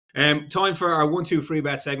Time for our 1-2 free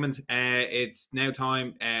bet segment. It's now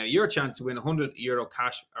time. Your chance to win €100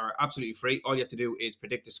 cash are absolutely free. All you have to do is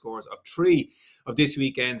predict the scores of 3 of this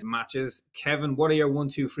weekend's matches. Kevin, what are your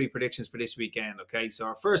 1-2 free predictions for this weekend? Okay, so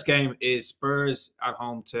our first game is Spurs at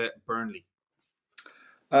home to Burnley.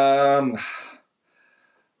 I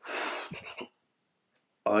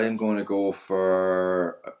am going to go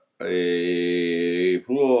for a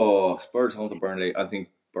Spurs home to Burnley. I think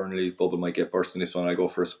Burnley's bubble might get burst in this one. I go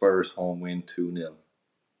for a Spurs home win 2-0.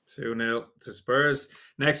 2-0 to Spurs.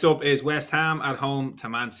 Next up is West Ham at home to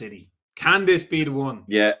Man City. Can this be the one?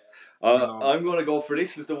 Yeah. I'm going to go for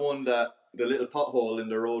this. Is the one that the little pothole in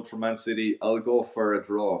the road for Man City. I'll go for a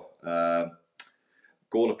draw.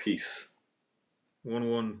 Goal apiece.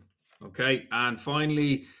 1-1. Okay. And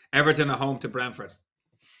finally, Everton at home to Brentford.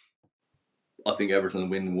 I think Everton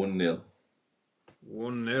win 1-0.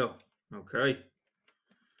 1-0. Okay.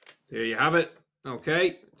 There you have it.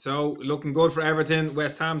 Okay. So looking good for Everton.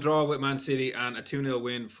 West Ham draw with Man City and a 2-0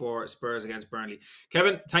 win for Spurs against Burnley.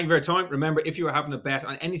 Kevin, thank you for your time. Remember, if you are having a bet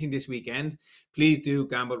on anything this weekend, please do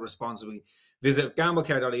gamble responsibly. Visit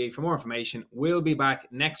gamblecare.ie for more information. We'll be back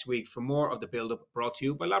next week for more of the build-up brought to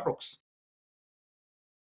you by Ladbrokes.